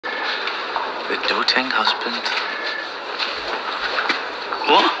The doting husband.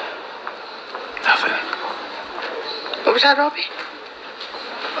 What? Nothing. What was that, Robbie?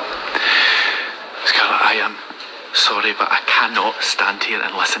 Scarlet, I am sorry, but I cannot stand here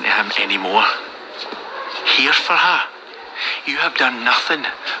and listen to him anymore. Here for her. You have done nothing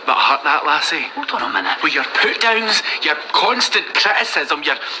but hurt that lassie. Hold on a minute. With your put-downs, your constant criticism,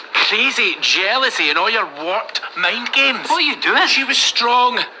 your crazy jealousy and all your warped mind games. What are you doing? She was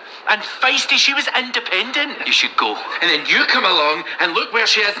strong and feisty. She was independent. You should go. And then you come along and look where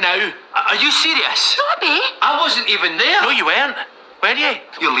she is now. Are you serious? Robbie! I wasn't even there. No, you weren't. Were you?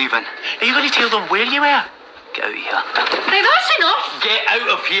 You're leaving. Are you going to tell them where you were? Get out of here. Now that's enough! Get out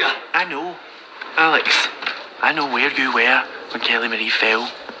of here. I know. Alex, I know where you were when Kelly Marie fell.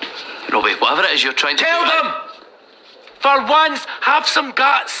 Robbie, whatever it is you're trying to Tell do... them! For once, have some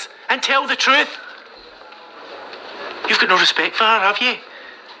guts and tell the truth. You've got no respect for her, have you?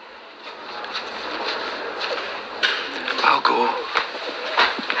 I'll go.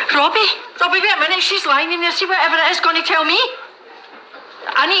 Robbie, wait a minute. She's lying in there. See whatever it is going to tell me.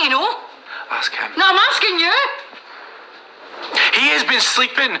 I need to know. Ask him. No, I'm asking you. He has been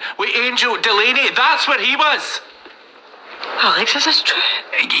sleeping with Angel Delaney. That's where he was. Alex, is this true?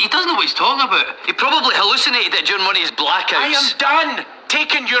 He doesn't know what he's talking about. He probably hallucinated it during one of his blackouts. I am done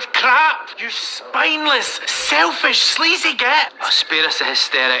taking your crap. You spineless, selfish, sleazy git. Oh, spare us the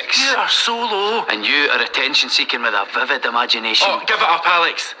hysterics. You are so low. And you are attention-seeking with a vivid imagination. Oh, give it up,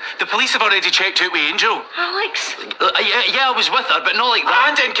 Alex. The police have already checked out with Angel. Alex? Yeah, I was with her, but not like that.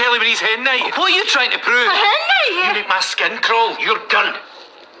 And in Kelly Marie's hen night. What are you trying to prove? A hen You night? make my skin crawl. You're done.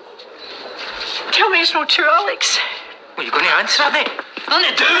 Tell me it's not true, Alex. Well, you're going to answer it then?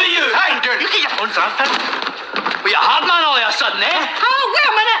 Nothing to do with you. Hey, dude. You get your phones off him. Well, you're a hard man all of a sudden, eh? Oh, wait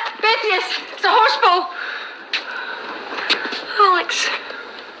a minute. Bethius, it's a hospital. Alex.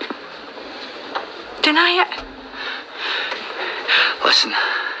 Deny it. Listen.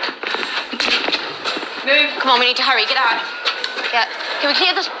 Move. Come on, we need to hurry. Get out. Yeah. Can we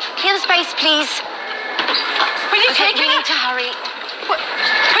clear the space, please? Where are you Okay, taking we her? need to hurry. Where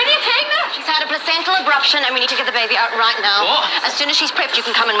are you taking her? She's had a placental abruption and we need to get the baby out right now. What? As soon as she's prepped, you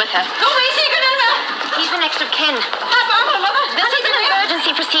can come in with her. No, where's he going in there? He's the next of kin. I'm her mother. This is an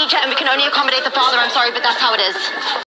emergency procedure and we can only accommodate the father. I'm sorry, but that's how it is.